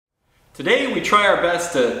Today we try our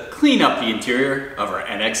best to clean up the interior of our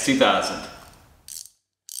NX2000.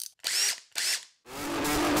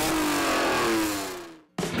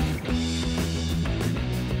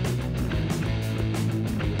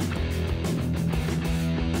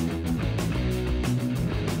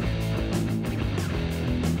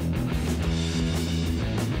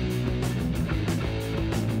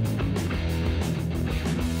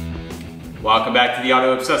 Welcome back to the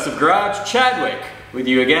Auto Obsessive Garage. Chadwick with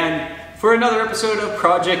you again for another episode of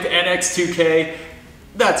Project NX2K.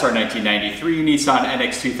 That's our 1993 Nissan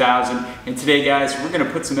NX2000. And today, guys, we're going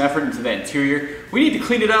to put some effort into the interior. We need to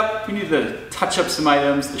clean it up. We need to touch up some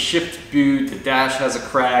items. The shift boot, the dash has a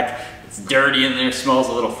crack. It's dirty in there, smells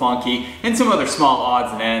a little funky, and some other small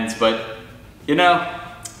odds and ends. But, you know,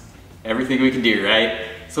 everything we can do, right?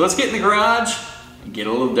 So let's get in the garage and get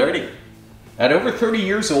a little dirty. At over 30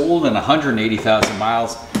 years old and 180,000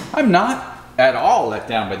 miles, I'm not at all let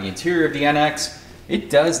down by the interior of the NX.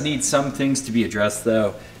 It does need some things to be addressed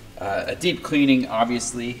though. A deep cleaning,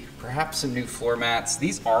 obviously, perhaps some new floor mats.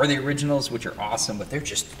 These are the originals, which are awesome, but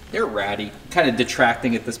they're ratty, kind of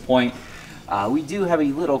detracting at this point. We do have a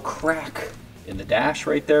little crack in the dash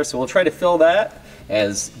right there, so we'll try to fill that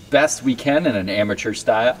as best we can in an amateur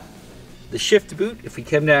style. The shift boot, if we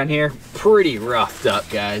come down here, pretty roughed up,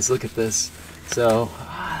 guys. Look at this. So,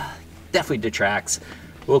 definitely detracts.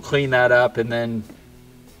 We'll clean that up, and then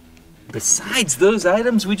besides those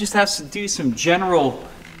items, we just have to do some general,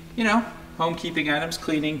 you know, homekeeping items,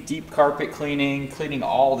 cleaning, deep carpet cleaning, cleaning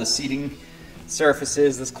all the seating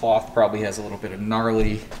surfaces. This cloth probably has a little bit of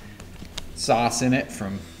gnarly sauce in it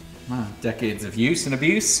from decades of use and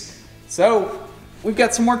abuse. So, we've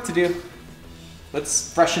got some work to do.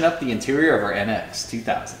 Let's freshen up the interior of our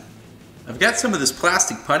NX2000. I've got some of this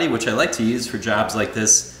plastic putty, which I like to use for jobs like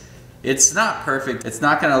this. It's not perfect. It's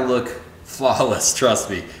not gonna look flawless, trust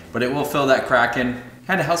me, but it will fill that crack in.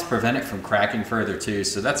 Kind of helps prevent it from cracking further too,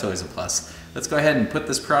 so that's always a plus. Let's go ahead and put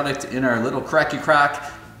this product in our little cracky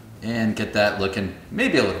crack and get that looking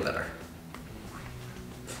maybe a little better.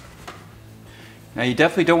 Now you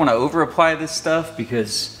definitely don't want to over apply this stuff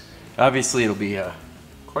because obviously it'll be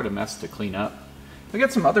quite a mess to clean up. We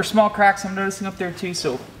got some other small cracks I'm noticing up there too,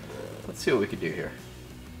 so let's see what we can do here.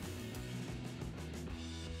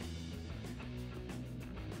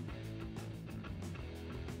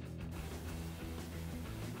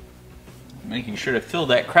 Making sure to fill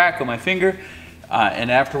that crack on my finger,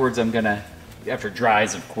 and afterwards I'm gonna, after it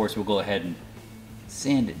dries, of course, we'll go ahead and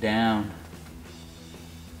sand it down.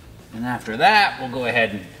 And after that, we'll go ahead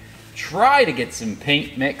and try to get some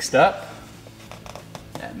paint mixed up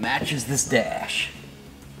that matches this dash.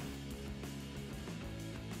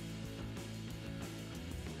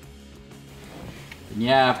 And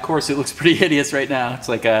yeah, of course it looks pretty hideous right now. It's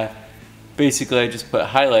like basically I just put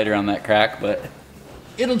highlighter on that crack, but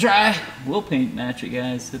it'll dry. We'll paint match it,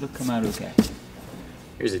 guys. It'll come out okay.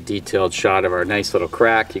 Here's a detailed shot of our nice little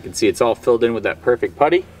crack. You can see it's all filled in with that perfect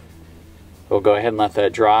putty. We'll go ahead and let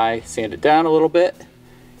that dry, sand it down a little bit,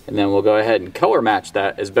 and then we'll go ahead and color match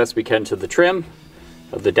that as best we can to the trim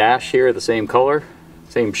of the dash here, the same color,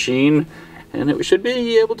 same sheen, and it should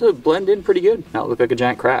be able to blend in pretty good, not look like a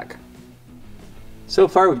giant crack. So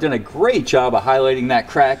far we've done a great job of highlighting that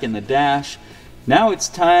crack in the dash. Now it's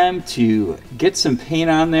time to get some paint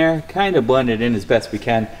on there, kind of blend it in as best we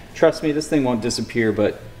can. Trust me, this thing won't disappear,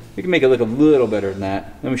 but we can make it look a little better than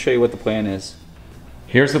that. Let me show you what the plan is.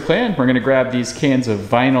 Here's the plan. We're gonna grab these cans of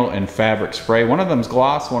vinyl and fabric spray. One of them's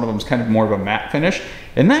gloss, one of them's kind of more of a matte finish,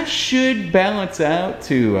 and that should balance out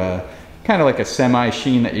to kind of like a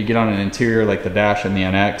semi-sheen that you get on an interior like the dash and the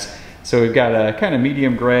NX. So we've got a kind of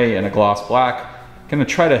medium gray and a gloss black. Gonna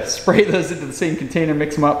try to spray those into the same container,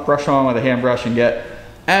 mix them up, brush them on with a hand brush, and get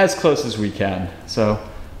as close as we can. So,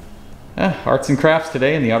 arts and crafts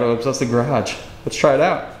today in the Auto Obsessive Garage. Let's try it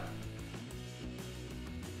out.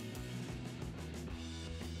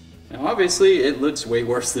 Now obviously it looks way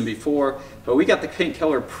worse than before, but we got the paint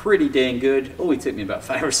color pretty dang good. Only took me about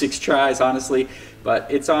 5 or 6 tries, honestly, but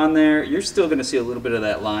it's on there. You're still gonna see a little bit of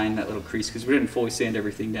that line, that little crease, because we didn't fully sand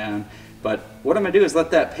everything down. But what I'm gonna do is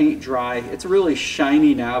let that paint dry. It's really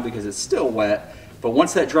shiny now because it's still wet, but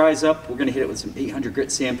once that dries up, we're gonna hit it with some 800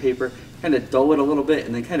 grit sandpaper, kind of dull it a little bit,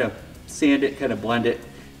 and then kind of sand it, kind of blend it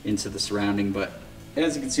into the surrounding. But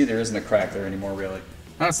as you can see, there isn't a crack there anymore, really.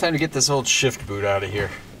 Now it's time to get this old shift boot out of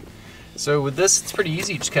here. So with this, it's pretty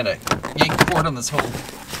easy. You just kind of yank the cord on this whole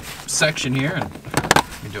section here, and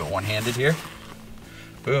you can do it one-handed here.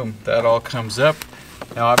 Boom, that all comes up.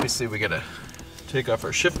 Now obviously we gotta take off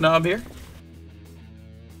our shift knob here.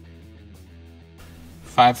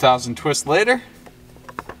 5,000 twists later,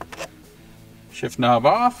 shift knob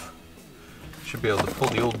off, Should be able to pull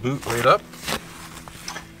the old boot right up.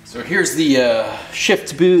 So here's the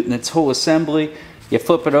shift boot and its whole assembly. You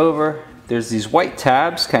flip it over, there's these white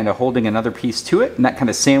tabs kind of holding another piece to it, and that kind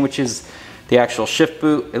of sandwiches the actual shift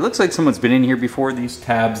boot. It looks like someone's been in here before. These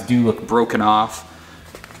tabs do look broken off.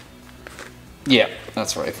 Yeah,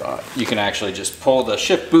 that's what I thought. You can actually just pull the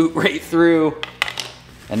shift boot right through,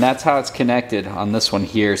 and that's how it's connected on this one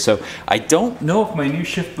here. So I don't know if my new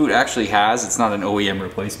shift boot actually has, it's not an OEM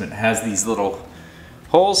replacement, it has these little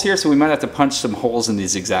holes here, so we might have to punch some holes in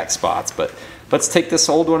these exact spots, but let's take this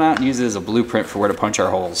old one out and use it as a blueprint for where to punch our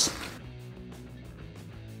holes.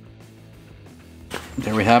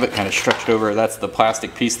 There we have it, kind of stretched over. That's the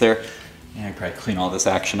plastic piece there. And I probably clean all this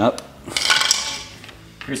action up.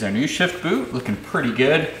 Here's our new shift boot, looking pretty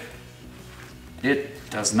good. It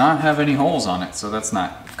does not have any holes on it, so that's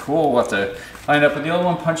not cool. We'll have to line up with the old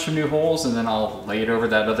one, punch some new holes, and then I'll lay it over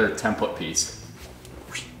that other template piece.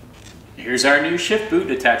 Here's our new shift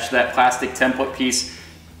boot attached to that plastic template piece.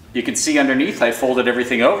 You can see underneath I folded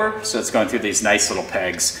everything over, so it's going through these nice little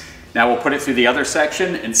pegs. Now we'll put it through the other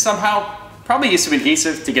section and somehow probably use some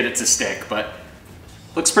adhesive to get it to stick, but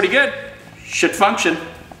looks pretty good. Should function.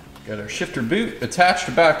 Got our shifter boot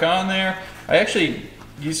attached back on there. I actually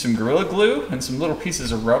used some Gorilla Glue and some little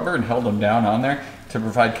pieces of rubber and held them down on there to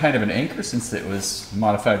provide kind of an anchor, since it was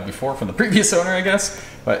modified before from the previous owner, I guess.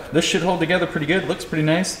 But this should hold together pretty good, looks pretty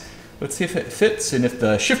nice. Let's see if it fits and if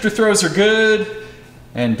the shifter throws are good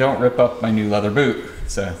and don't rip up my new leather boot.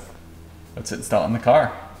 So let's install it in the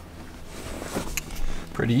car.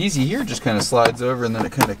 Pretty easy here, just kind of slides over and then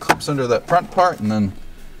it kind of clips under that front part, and then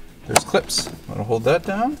there's clips that'll hold that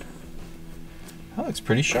down. That looks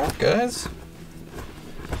pretty sharp, guys.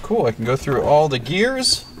 Cool, I can go through all the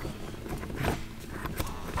gears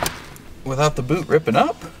without the boot ripping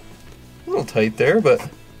up. A little tight there, but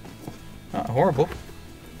not horrible.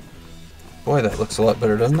 Boy, that looks a lot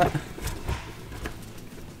better, doesn't it?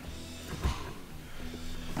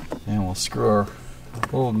 And we'll screw our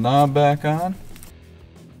little knob back on.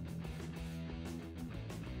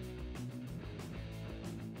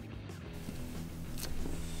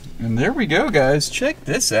 And there we go, guys. Check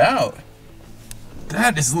this out.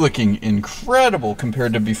 That is looking incredible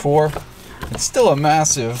compared to before. It's still a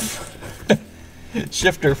massive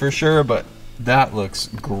shifter for sure, but that looks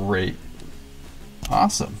great.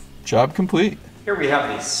 Awesome. Job complete. Here we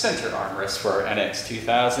have the center armrest for our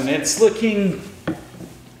NX2000. It's looking,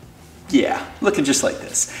 yeah, looking just like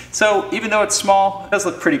this. So even though it's small, it does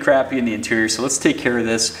look pretty crappy in the interior, so let's take care of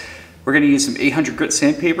this. We're gonna use some 800 grit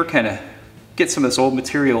sandpaper, kind of get some of this old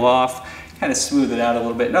material off, kind of smooth it out a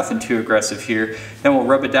little bit, nothing too aggressive here. Then we'll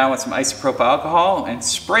rub it down with some isopropyl alcohol and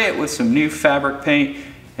spray it with some new fabric paint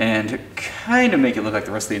and kind of make it look like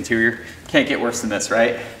the rest of the interior. Can't get worse than this,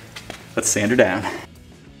 right? Let's sand her down.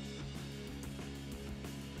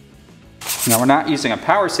 Now we're not using a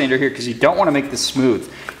power sander here because you don't want to make this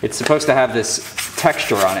smooth. It's supposed to have this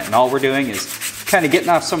texture on it, and all we're doing is kind of getting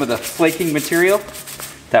off some of the flaking material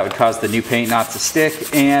that would cause the new paint not to stick,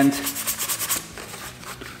 and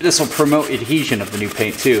this will promote adhesion of the new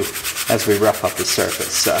paint too as we rough up the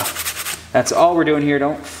surface. So that's all we're doing here.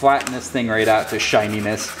 Don't flatten this thing right out to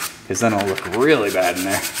shininess, because then it'll look really bad in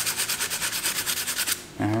there.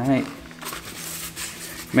 All right.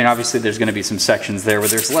 I mean, obviously there's going to be some sections there where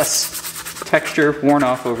there's less texture, worn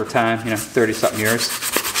off over time, you know, 30-something years.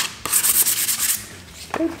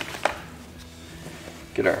 Okay.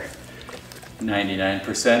 Get our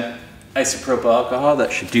 99% isopropyl alcohol,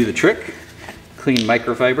 that should do the trick. Clean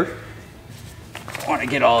microfiber. Want to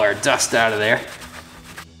get all our dust out of there.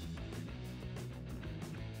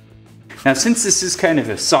 Now, since this is kind of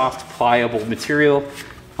a soft, pliable material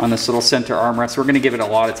on this little center armrest, we're going to give it a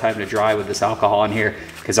lot of time to dry with this alcohol in here,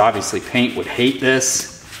 because obviously paint would hate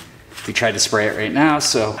this if we tried to spray it right now.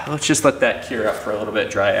 So let's just let that cure up for a little bit,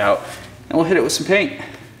 dry out, and we'll hit it with some paint.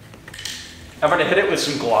 I'm going to hit it with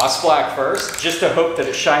some gloss black first, just to hope that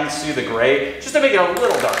it shines through the gray, just to make it a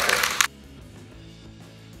little darker.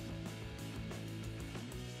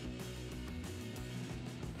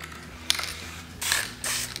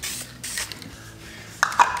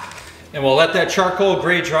 And we'll let that charcoal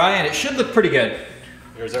gray dry, and it should look pretty good.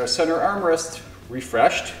 There's our center armrest,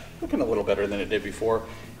 refreshed, looking a little better than it did before,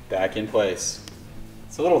 back in place.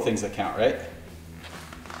 It's the little things that count, right?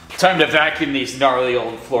 Time to vacuum these gnarly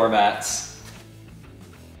old floor mats.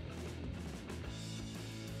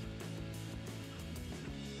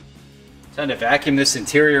 Time to vacuum this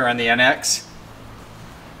interior on the NX.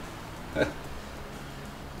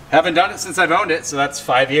 Haven't done it since I've owned it, so that's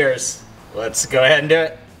 5 years. Let's go ahead and do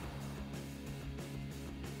it.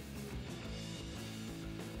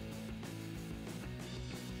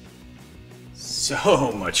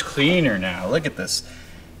 so much cleaner now. Look at this.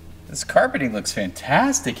 This carpeting looks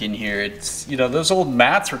fantastic in here. It's, you know, those old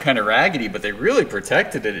mats were kind of raggedy, but they really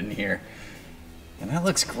protected it in here. And that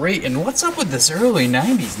looks great. And what's up with this early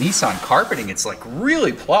 90s Nissan carpeting? It's like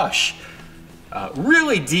really plush.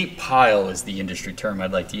 Really deep pile is the industry term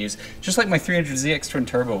I'd like to use. Just like my 300ZX twin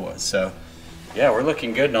turbo was. So yeah, we're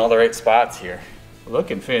looking good in all the right spots here.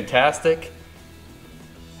 Looking fantastic.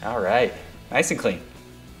 All right, nice and clean.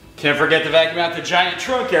 Can't forget to vacuum out the giant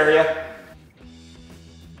trunk area.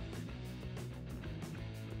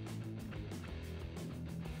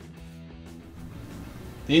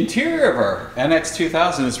 The interior of our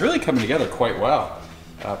NX2000 is really coming together quite well.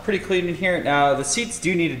 Pretty clean in here. Now the seats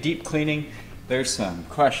do need a deep cleaning. There's some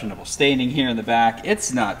questionable staining here in the back.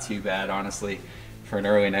 It's not too bad, honestly, for an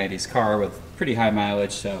early 90s car with pretty high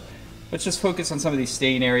mileage. So let's just focus on some of these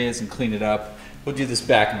stain areas and clean it up. We'll do this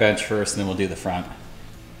back bench first, and then we'll do the front.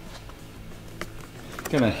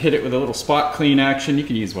 Gonna hit it with a little spot clean action. You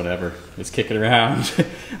can use whatever, just kick it around.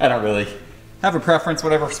 I don't really have a preference.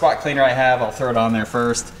 Whatever spot cleaner I have, I'll throw it on there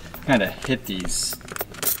first. Kind of hit these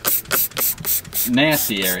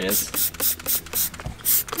nasty areas.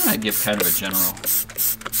 I give kind of a general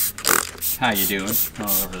how you doing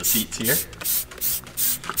all over the seats here.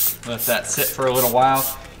 Let that sit for a little while,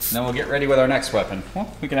 and then we'll get ready with our next weapon.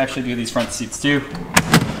 Well, we can actually do these front seats too.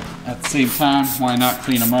 At the same time, why not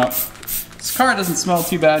clean them up? This car doesn't smell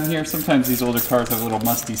too bad in here. Sometimes these older cars have a little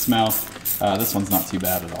musty smell. This one's not too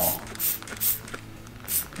bad at all.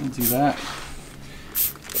 We'll do that.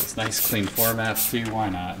 Those nice clean floor mats too, why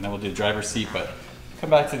not? And then we'll do the driver's seat, but come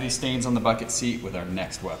back to these stains on the bucket seat with our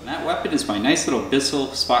next weapon. That weapon is my nice little Bissell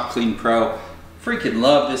Spot Clean Pro. Freaking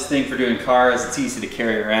love this thing for doing cars. It's easy to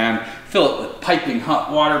carry around. Fill it with piping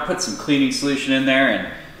hot water, put some cleaning solution in there,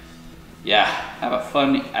 and yeah, have a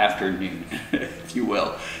fun afternoon, if you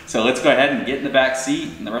will. So let's go ahead and get in the back seat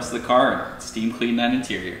and the rest of the car and steam clean that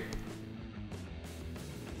interior.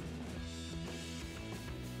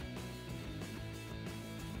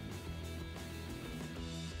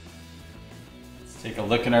 Take a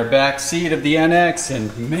look in our back seat of the NX,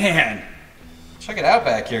 and man, check it out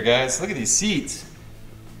back here, guys. Look at these seats.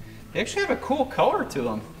 They actually have a cool color to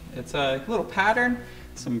them. It's a little pattern,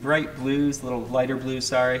 some bright blues, little lighter blues,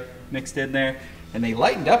 sorry, mixed in there. And they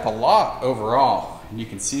lightened up a lot overall, and you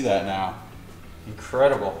can see that now.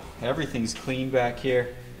 Incredible. Everything's clean back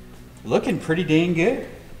here. Looking pretty dang good.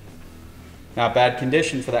 Not bad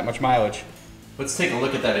condition for that much mileage. Let's take a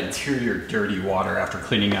look at that interior dirty water after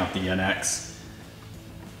cleaning out the NX.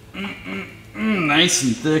 Nice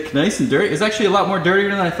and thick, nice and dirty. It's actually a lot more dirtier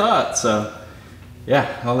than I thought, so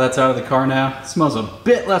yeah, all that's out of the car now. It smells a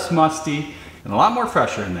bit less musty and a lot more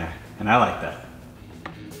fresher in there, and I like that.